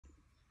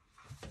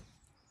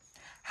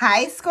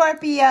Hi,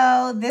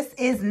 Scorpio. This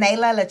is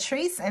Nayla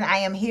Latrice, and I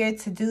am here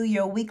to do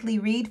your weekly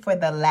read for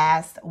the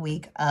last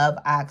week of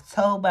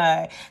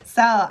October.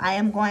 So I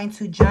am going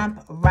to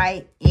jump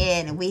right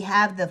in. We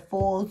have the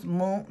full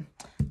moon.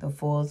 The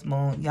full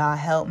moon. Y'all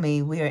help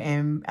me. We are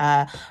in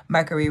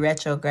Mercury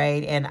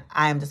retrograde, and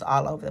I'm just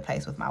all over the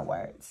place with my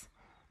words.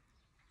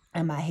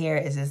 And my hair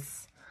is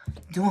just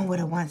doing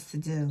what it wants to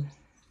do.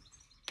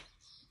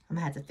 I'm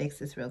gonna have to fix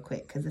this real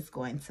quick because it's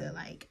going to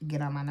like get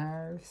on my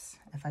nerves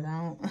if I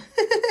don't.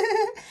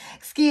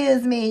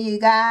 Excuse me, you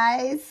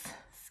guys.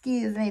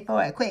 Excuse me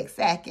for a quick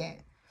second.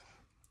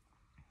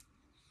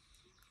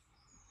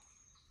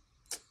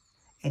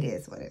 It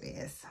is what it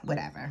is.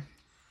 Whatever.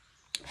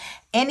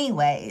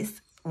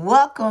 Anyways,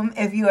 welcome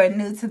if you are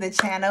new to the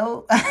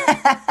channel.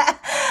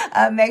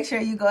 Make sure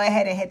you go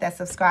ahead and hit that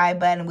subscribe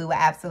button. We would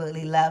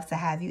absolutely love to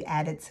have you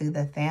added to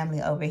the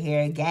family over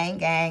here. Gang,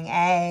 gang,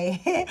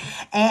 A.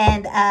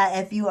 And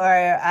if you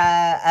are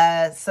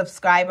a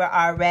subscriber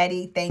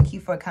already, thank you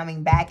for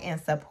coming back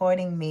and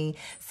supporting me.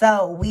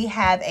 So we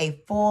have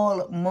a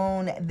full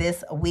moon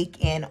this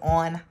weekend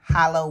on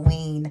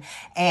Halloween,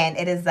 and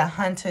it is the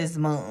Hunter's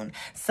Moon.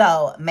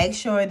 So make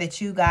sure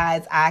that you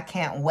guys, I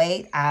can't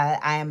wait. I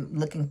am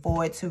looking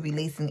forward to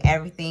releasing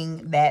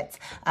everything that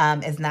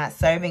is not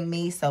serving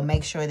me. So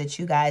make sure that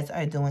you guys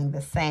are doing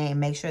the same.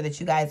 Make sure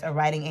that you guys are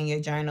writing in your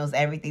journals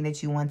everything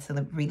that you want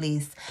to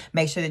release.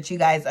 Make sure that you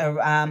guys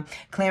are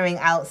clearing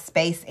out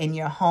space in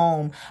your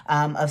home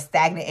of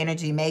stagnant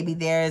energy. Maybe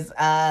there's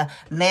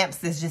lamps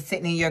that's just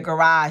sitting in your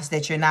garage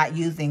that you're not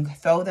using.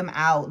 Throw them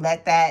out.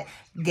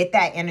 Get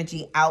that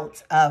energy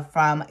out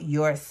from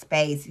your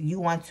space. You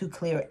want to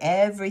clear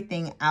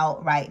everything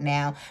out right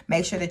now.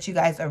 Make sure that you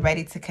guys are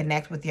ready to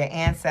connect with your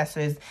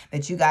ancestors,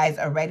 that you guys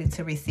are ready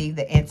to receive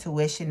the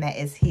intuition that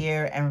is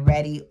here and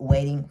ready,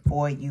 waiting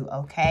for you,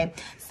 okay?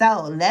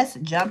 So let's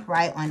jump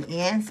right on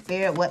in.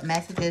 Spirit, what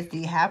messages do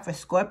you have for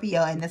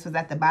Scorpio? And this was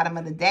at the bottom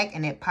of the deck,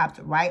 and it popped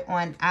right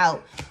on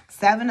out.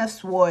 Seven of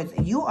Swords.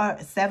 You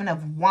are Seven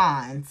of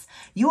Wands.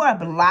 You are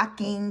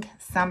blocking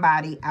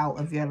somebody out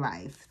of your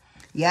life.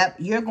 Yep,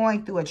 you're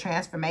going through a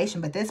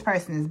transformation, but this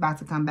person is about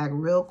to come back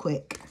real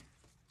quick.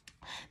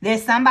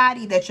 There's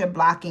somebody that you're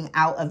blocking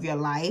out of your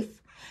life,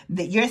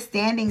 that you're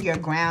standing your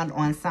ground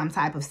on some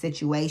type of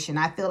situation.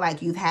 I feel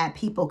like you've had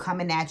people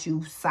coming at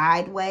you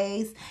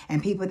sideways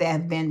and people that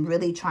have been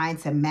really trying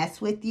to mess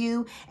with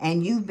you,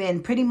 and you've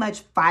been pretty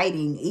much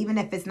fighting. Even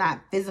if it's not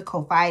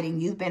physical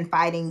fighting, you've been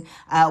fighting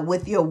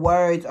with your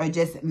words or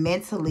just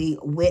mentally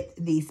with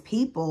these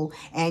people,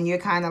 and you're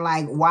kind of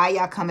like, why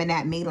y'all coming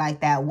at me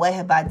like that? What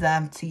have I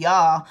done to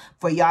y'all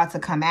for y'all to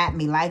come at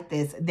me like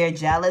this? They're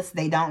jealous.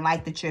 They don't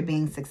like that you're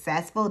being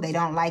successful. They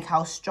don't like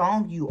how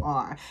strong you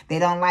are. They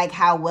don't like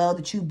how well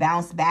that you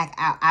bounce back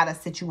out of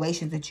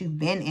situations that you've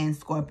been in,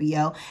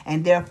 Scorpio,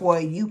 and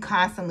therefore you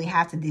constantly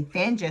have to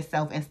defend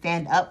yourself and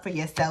stand up for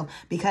yourself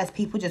because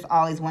people just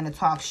always want to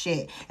talk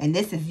shit. And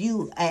this is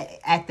you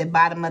at the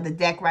bottom of the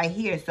deck right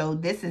here. So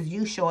this is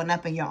you showing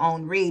up in your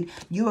own read.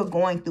 You are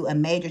going through a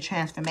major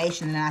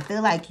transformation, and I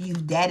feel like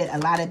you've deaded a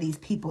lot of these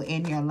people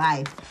in your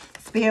life.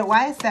 Spirit,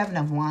 why is Seven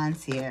of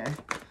Wands here?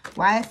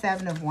 Why is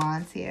Seven of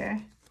Wands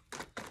here?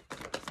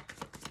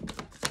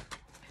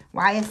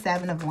 Why is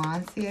Seven of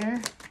Wands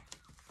here?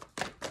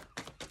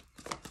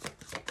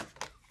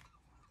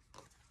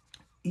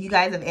 You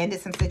guys have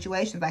ended some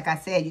situations. Like I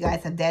said, you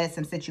guys have deaded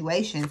some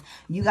situations.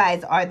 You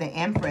guys are the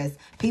Empress.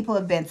 People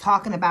have been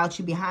talking about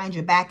you behind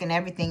your back and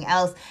everything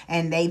else,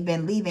 and they've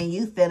been leaving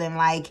you feeling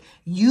like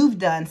you've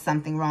done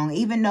something wrong.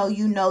 Even though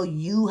you know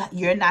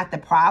you're not the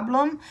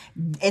problem,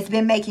 it's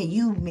been making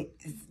you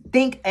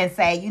think and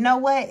say, you know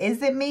what?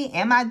 Is it me?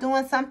 Am I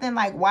doing something?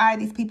 Like, why are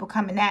these people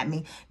coming at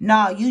me?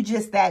 No, you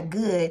just that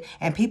good,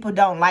 and people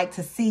don't like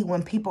to see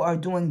when people are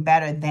doing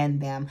better than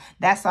them.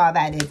 That's all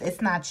that is.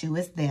 It's not you,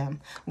 it's them.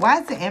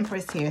 Why is the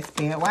Empress here,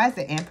 Spirit? Why is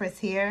the Empress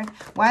here?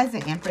 Why is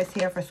the Empress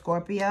here for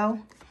Scorpio?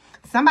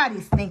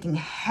 Somebody's thinking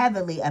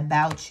heavily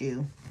about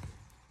you.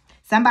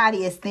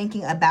 Somebody is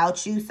thinking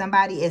about you.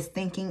 Somebody is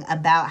thinking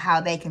about how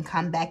they can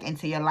come back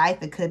into your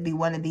life. It could be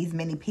one of these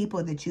many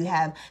people that you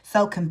have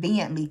so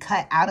conveniently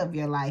cut out of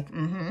your life.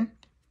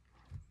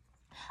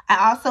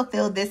 I also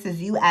feel this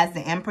is you as the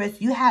Empress.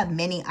 You have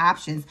many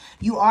options.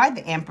 You are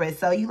the Empress.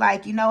 So you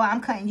like, you know what?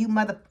 I'm cutting you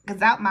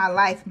motherfuckers out my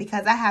life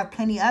because I have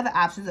plenty other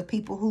options of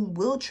people who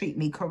will treat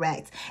me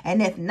correct.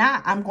 And if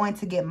not, I'm going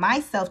to get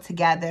myself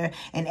together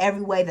in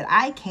every way that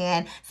I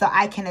can so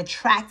I can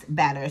attract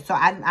better. So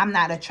I'm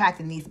not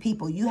attracting these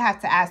people. You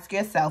have to ask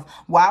yourself,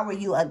 why were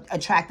you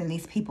attracting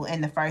these people in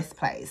the first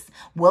place?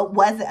 What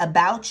was it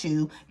about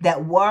you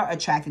that were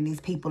attracting these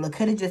people? It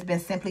could have just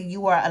been simply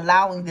you were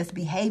allowing this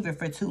behavior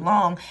for too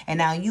long. And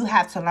now you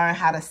have to learn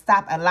how to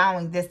stop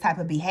allowing this type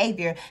of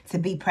behavior to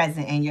be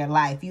present in your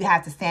life. You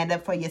have to stand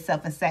up for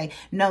yourself and say,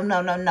 no,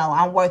 no, no, no,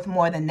 I'm worth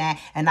more than that.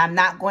 And I'm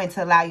not going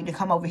to allow you to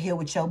come over here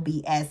with your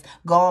BS.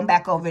 Go on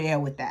back over there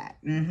with that.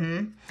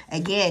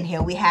 Again,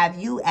 here we have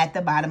you at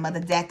the bottom of the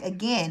deck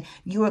again.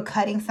 You are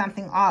cutting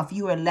something off.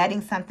 You are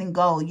letting something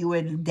go. You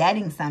are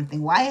deading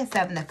something. Why is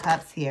Seven of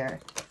Cups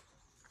here?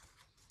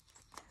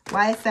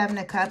 Why is Seven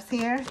of Cups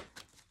here?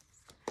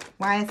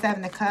 Why is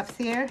Seven of Cups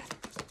here?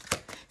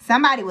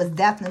 Somebody was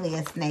definitely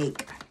a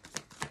snake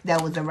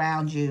that was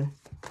around you.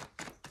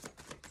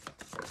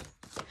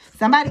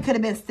 Somebody could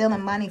have been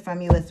stealing money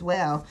from you as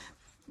well.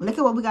 Look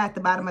at what we got at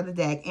the bottom of the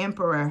deck.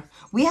 Emperor.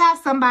 We have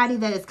somebody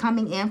that is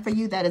coming in for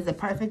you that is a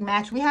perfect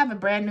match. We have a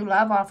brand new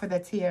love offer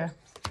that's here.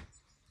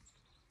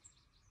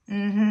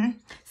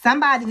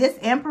 Somebody, this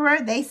Emperor,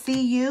 they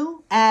see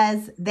you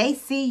as the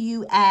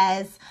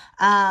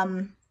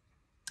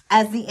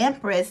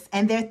Empress,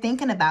 and they're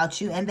thinking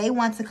about you, and they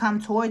want to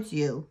come towards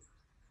you.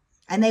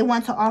 And they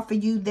want to offer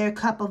you their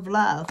cup of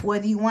love.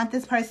 Whether you want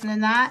this person or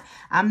not,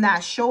 I'm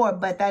not sure.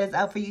 But that is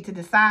up for you to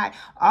decide.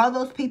 All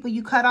those people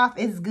you cut off,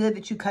 it's good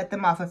that you cut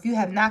them off. If you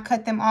have not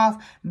cut them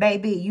off,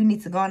 baby, you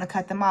need to go on and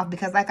cut them off.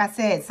 Because like I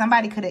said,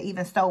 somebody could have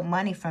even stole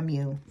money from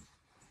you.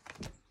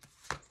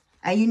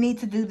 And you need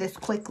to do this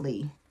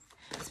quickly.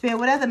 Spirit,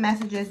 what other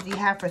messages do you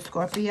have for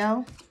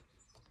Scorpio?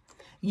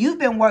 You've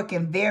been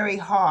working very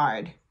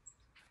hard.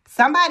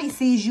 Somebody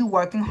sees you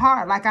working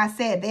hard. Like I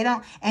said, they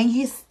don't, and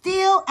you're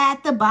still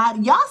at the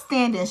bottom. Y'all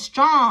standing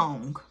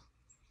strong.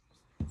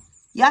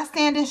 Y'all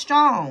standing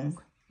strong.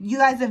 You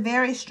guys are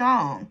very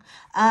strong.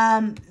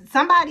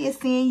 Somebody is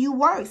seeing you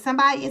work.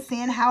 Somebody is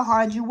seeing how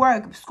hard you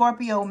work.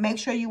 Scorpio, make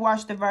sure you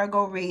watch the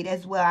Virgo read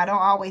as well. I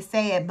don't always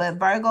say it, but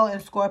Virgo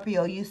and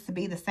Scorpio used to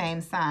be the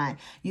same sign.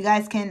 You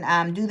guys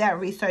can do that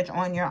research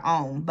on your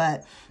own,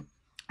 but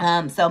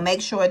so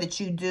make sure that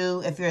you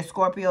do. If you're a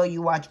Scorpio,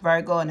 you watch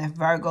Virgo, and if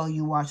Virgo,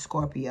 you watch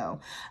Scorpio.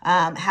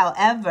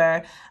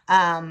 However,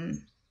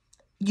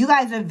 you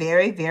guys are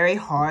very, very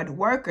hard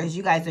workers.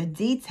 You guys are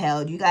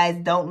detailed. You guys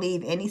don't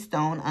leave any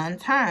stone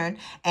unturned,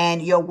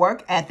 and your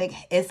work ethic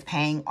is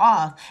paying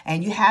off.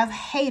 And you have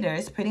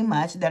haters pretty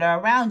much that are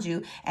around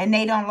you, and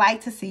they don't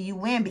like to see you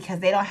win because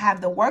they don't have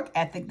the work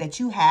ethic that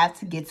you have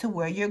to get to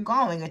where you're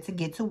going or to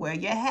get to where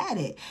you're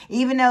headed.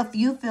 Even though if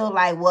you feel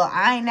like, well,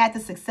 I ain't at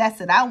the success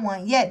that I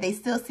want yet, they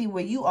still see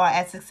where you are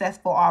as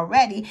successful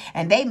already,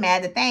 and they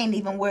mad that they ain't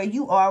even where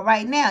you are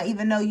right now,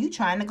 even though you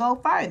trying to go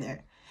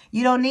further.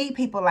 You don't need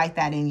people like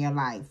that in your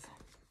life.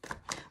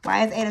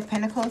 Why is Eight of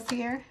Pentacles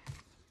here?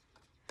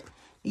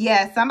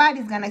 Yeah,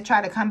 somebody's going to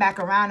try to come back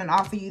around and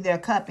offer you their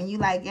cup. And you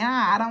like,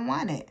 yeah, I don't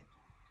want it.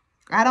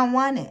 I don't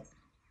want it.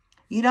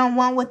 You don't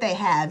want what they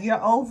have.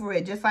 You're over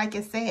it, just like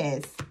it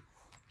says.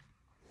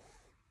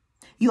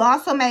 You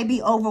also may be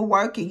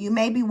overworking. You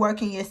may be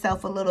working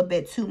yourself a little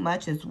bit too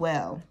much as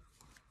well.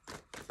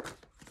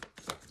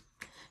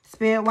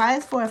 Spirit, why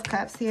is Four of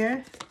Cups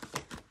here?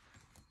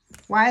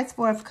 Why is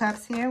Four of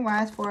Cups here?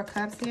 Why is Four of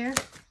Cups here?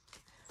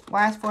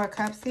 Why is Four of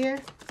Cups here?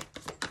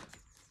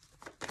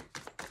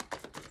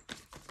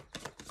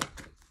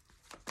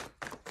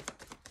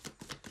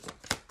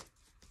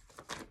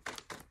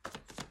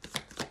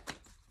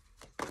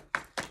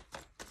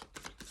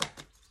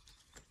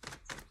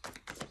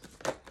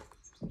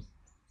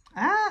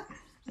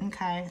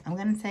 Okay. I'm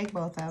going to take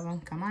both of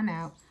them. Come on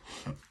out.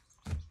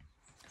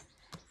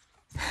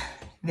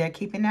 They're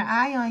keeping their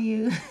eye on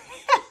you.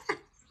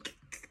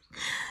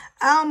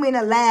 I don't mean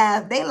to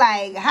laugh. They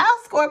like, how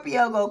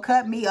Scorpio gonna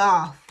cut me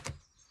off?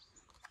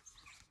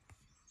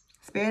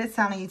 Spirit is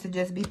telling you to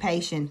just be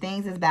patient.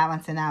 Things is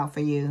balancing out for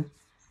you.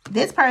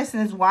 This person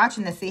is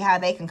watching to see how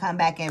they can come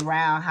back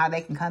around, how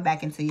they can come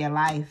back into your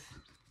life.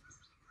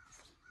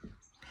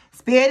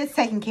 Spirit is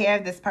taking care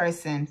of this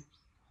person.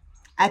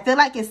 I feel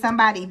like it's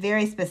somebody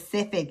very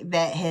specific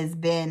that has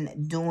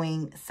been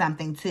doing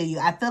something to you.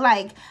 I feel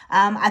like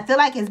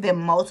it's been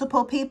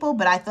multiple people,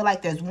 but I feel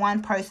like there's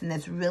one person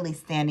that's really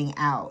standing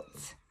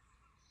out.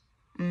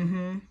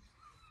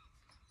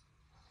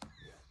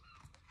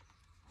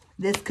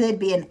 This could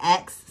be an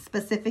ex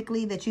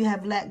specifically that you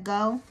have let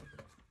go.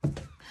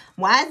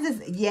 Why is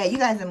this? Yeah, you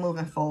guys are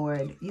moving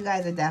forward. You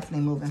guys are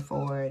definitely moving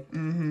forward.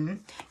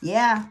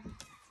 Yeah.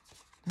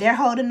 They're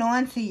holding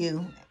on to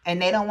you,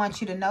 and they don't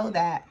want you to know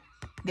that.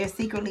 They're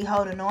secretly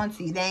holding on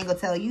to you. They ain't gonna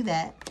tell you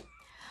that.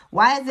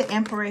 Why is the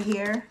Emperor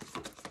here?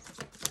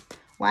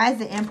 Why is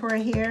the Emperor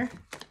here?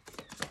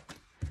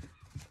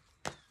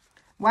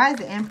 Why is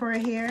the Emperor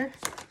here?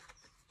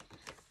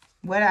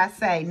 What did I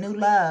say? New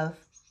love.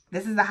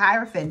 This is a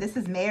Hierophant. This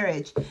is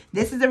marriage.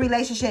 This is a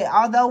relationship.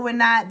 Although we're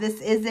not, this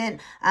isn't,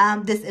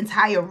 this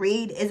entire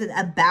read isn't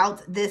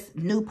about this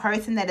new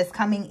person that is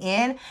coming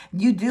in.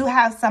 You do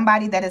have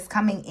somebody that is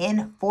coming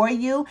in for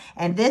you.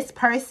 And this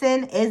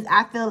person is,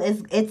 I feel,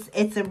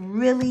 it's a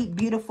really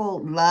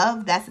beautiful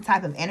love. That's the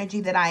type of energy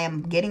that I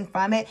am getting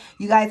from it.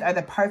 You guys are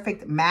the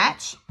perfect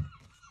match.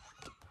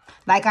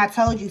 Like I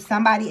told you,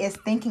 somebody is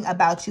thinking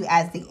about you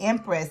as the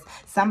Empress.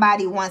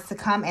 Somebody wants to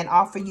come and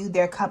offer you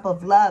their cup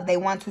of love. They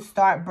want to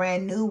start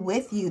brand new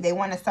with you. They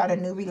want to start a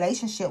new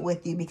relationship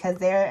with you because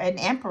they're an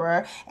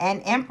Emperor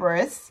and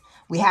Empress.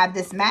 We have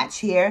this match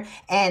here.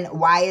 And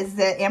why is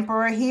the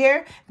Emperor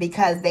here?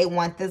 Because they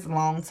want this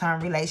long-term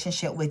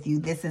relationship with you.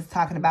 This is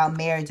talking about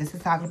marriage. This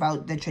is talking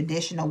about the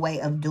traditional way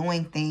of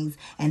doing things.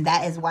 And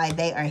that is why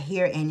they are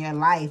here in your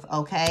life,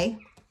 okay?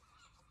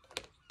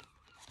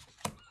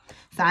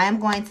 So I am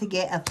going to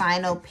get a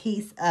final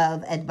piece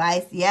of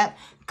advice. Yep.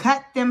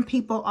 Cut them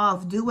people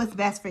off. Do what's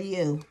best for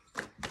you.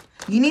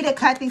 You need to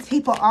cut these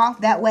people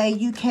off. That way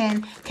you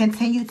can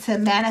continue to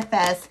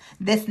manifest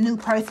this new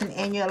person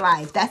in your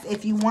life. That's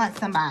if you want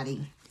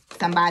somebody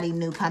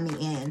new coming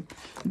in.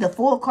 The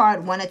Fool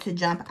card wanted to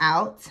jump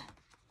out.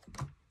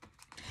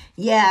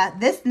 Yeah,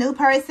 this new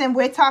person,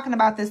 we're talking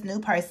about this new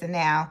person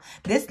now.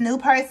 This new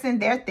person,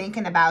 they're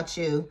thinking about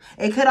you.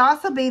 It could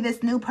also be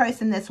this new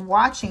person that's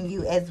watching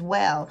you as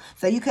well.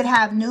 So you could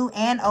have new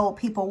and old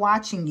people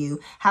watching you.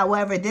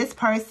 However, this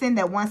person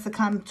that wants to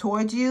come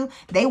towards you,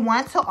 they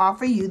want to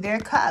offer you their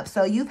cup.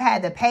 So you've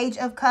had the Page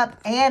of Cups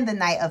and the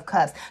Knight of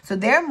Cups. So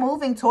they're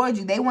moving towards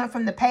you. They went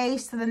from the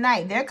Page to the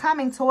Knight. They're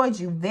coming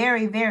towards you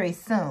very, very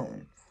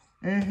soon.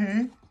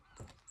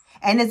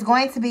 And it's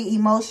going to be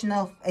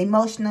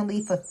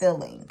emotionally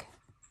fulfilling.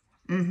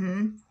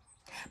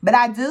 But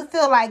I do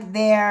feel like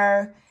they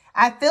are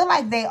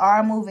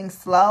moving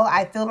slow.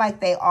 I feel like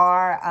they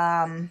are,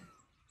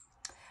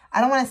 I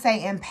don't want to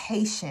say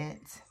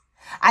impatient.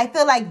 I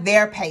feel like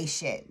they're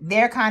patient.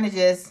 They're kind of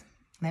just,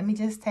 let me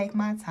just take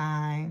my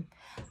time.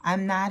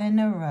 I'm not in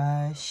a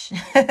rush.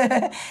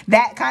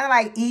 That kind of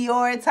like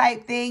Eeyore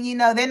type thing, you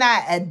know. They're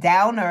not a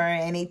downer or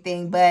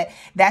anything, but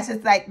that's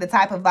just like the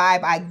type of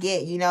vibe I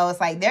get, you know. It's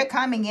like they're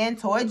coming in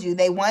towards you.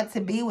 They want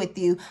to be with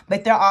you,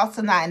 but they're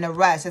also not in a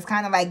rush. It's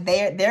kind of like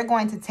they're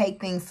going to take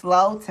things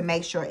slow to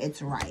make sure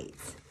it's right.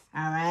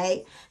 All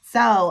right.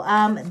 So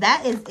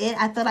that is it.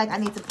 I feel like I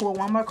need to pull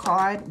one more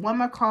card. One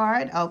more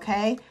card.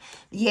 Okay.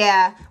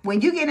 Yeah, when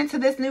you get into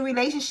this new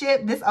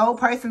relationship, this old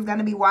person's going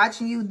to be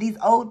watching you. These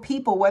old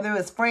people, whether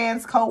it's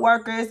friends,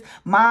 co-workers,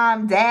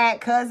 mom,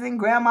 dad, cousin,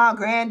 grandma,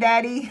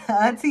 granddaddy,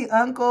 auntie,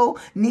 uncle,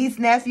 niece,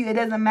 nephew, it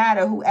doesn't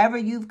matter. Whoever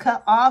you've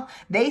cut off,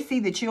 they see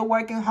that you're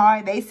working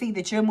hard. They see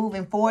that you're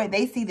moving forward.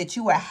 They see that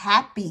you are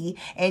happy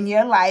in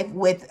your life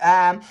with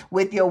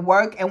your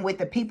work and with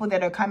the people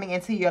that are coming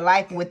into your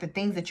life and with the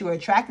things that you are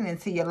attracting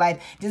into your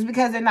life. Just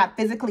because they're not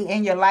physically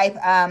in your life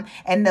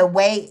and the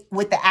way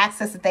with the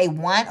access that they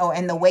want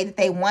or in the way that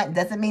they want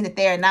doesn't mean that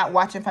they are not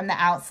watching from the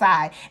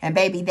outside. And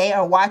baby, they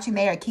are watching.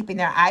 They are keeping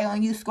their eye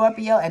on you,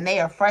 Scorpio, and they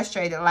are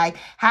frustrated. Like,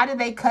 how did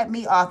they cut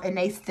me off and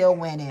they still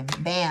winning?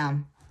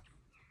 Bam.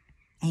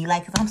 And you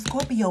like, 'cause I'm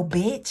Scorpio,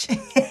 bitch.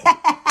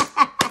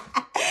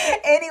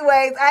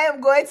 Anyways, I am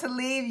going to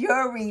leave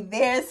your read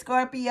there,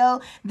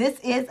 Scorpio. This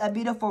is a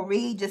beautiful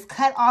read. Just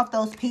cut off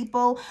those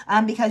people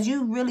because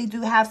you really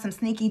do have some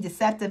sneaky,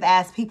 deceptive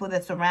ass people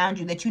that surround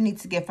you that you need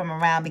to get from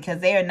around because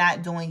they are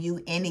not doing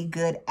you any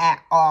good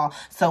at all.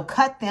 So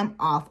cut them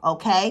off,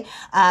 okay?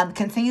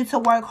 Continue to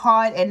work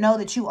hard and know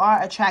that you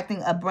are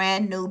attracting a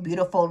brand new,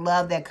 beautiful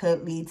love that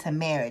could lead to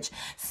marriage.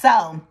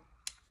 So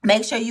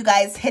make sure you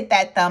guys hit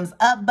that thumbs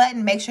up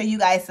button. Make sure you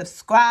guys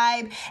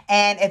subscribe.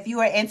 And if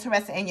you are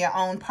interested in your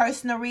own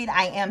personal read,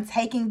 I am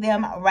taking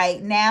them right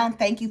now.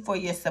 Thank you for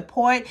your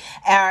support.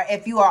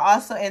 If you are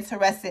also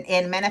interested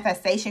in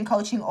manifestation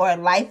coaching or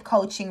life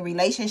coaching,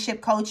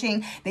 relationship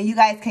coaching, then you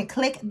guys can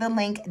click the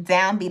link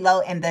down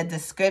below in the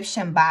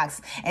description box.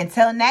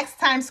 Until next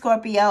time,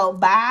 Scorpio,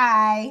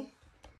 bye.